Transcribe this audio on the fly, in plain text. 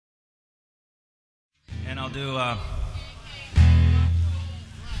I'll do all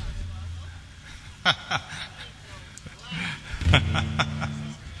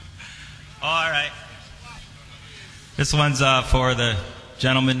right. This one's for the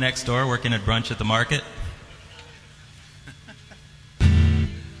gentleman next door working at Brunch at the market.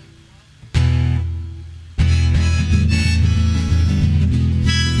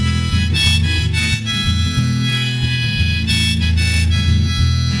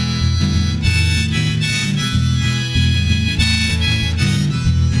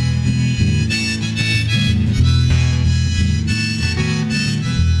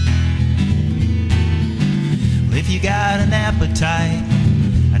 If you got an appetite,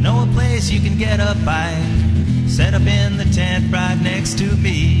 I know a place you can get a bite. Set up in the tent right next to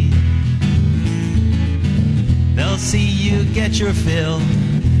me. They'll see you get your fill,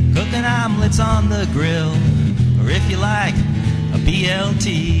 cooking omelets on the grill, or if you like, a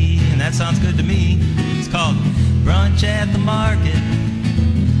BLT, and that sounds good to me. It's called Brunch at the Market.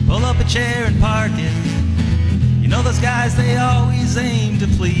 Pull up a chair and park it. You know those guys, they always aim to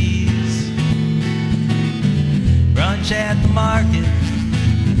please. Brunch at the market.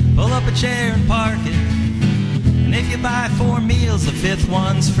 Pull up a chair and park it. And if you buy 4 meals, the 5th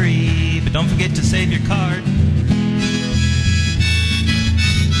one's free. But don't forget to save your card.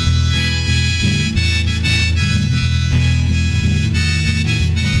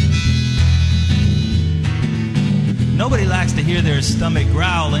 Nobody likes to hear their stomach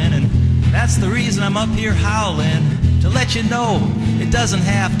growling, and that's the reason I'm up here howling, to let you know it doesn't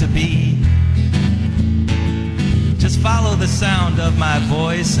have to be. Just follow the sound of my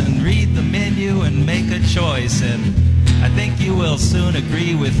voice and read the menu and make a choice, and I think you will soon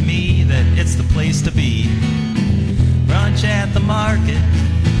agree with me that it's the place to be. Brunch at the market.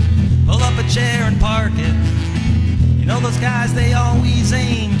 Pull up a chair and park it. You know those guys, they always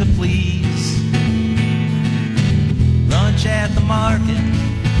aim to please. Brunch at the market.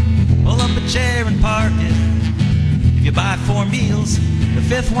 Pull up a chair and park it. If you buy 4 meals, the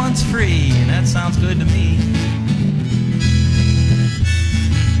 5th one's free, and that sounds good to me.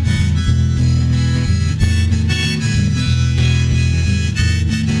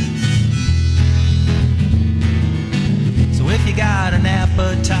 If you got an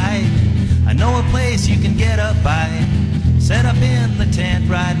appetite, I know a place you can get a bite. Set up in the tent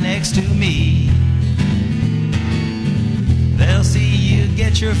right next to me. They'll see you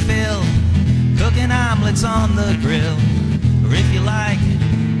get your fill, cooking omelets on the grill, or if you like,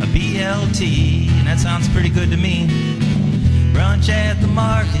 a BLT, and that sounds pretty good to me. Brunch at the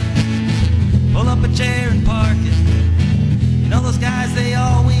market. Pull up a chair and park it. You know those guys, they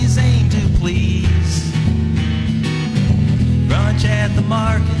always aim to please. Brunch at the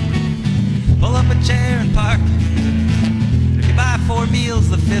market. Pull up a chair and park it. If you buy 4 meals,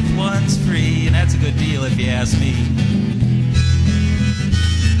 the 5th one's free, and that's a good deal if you ask me.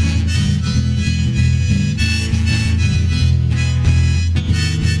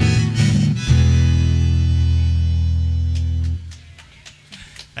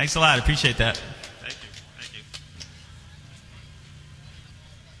 Thanks a lot. I appreciate that.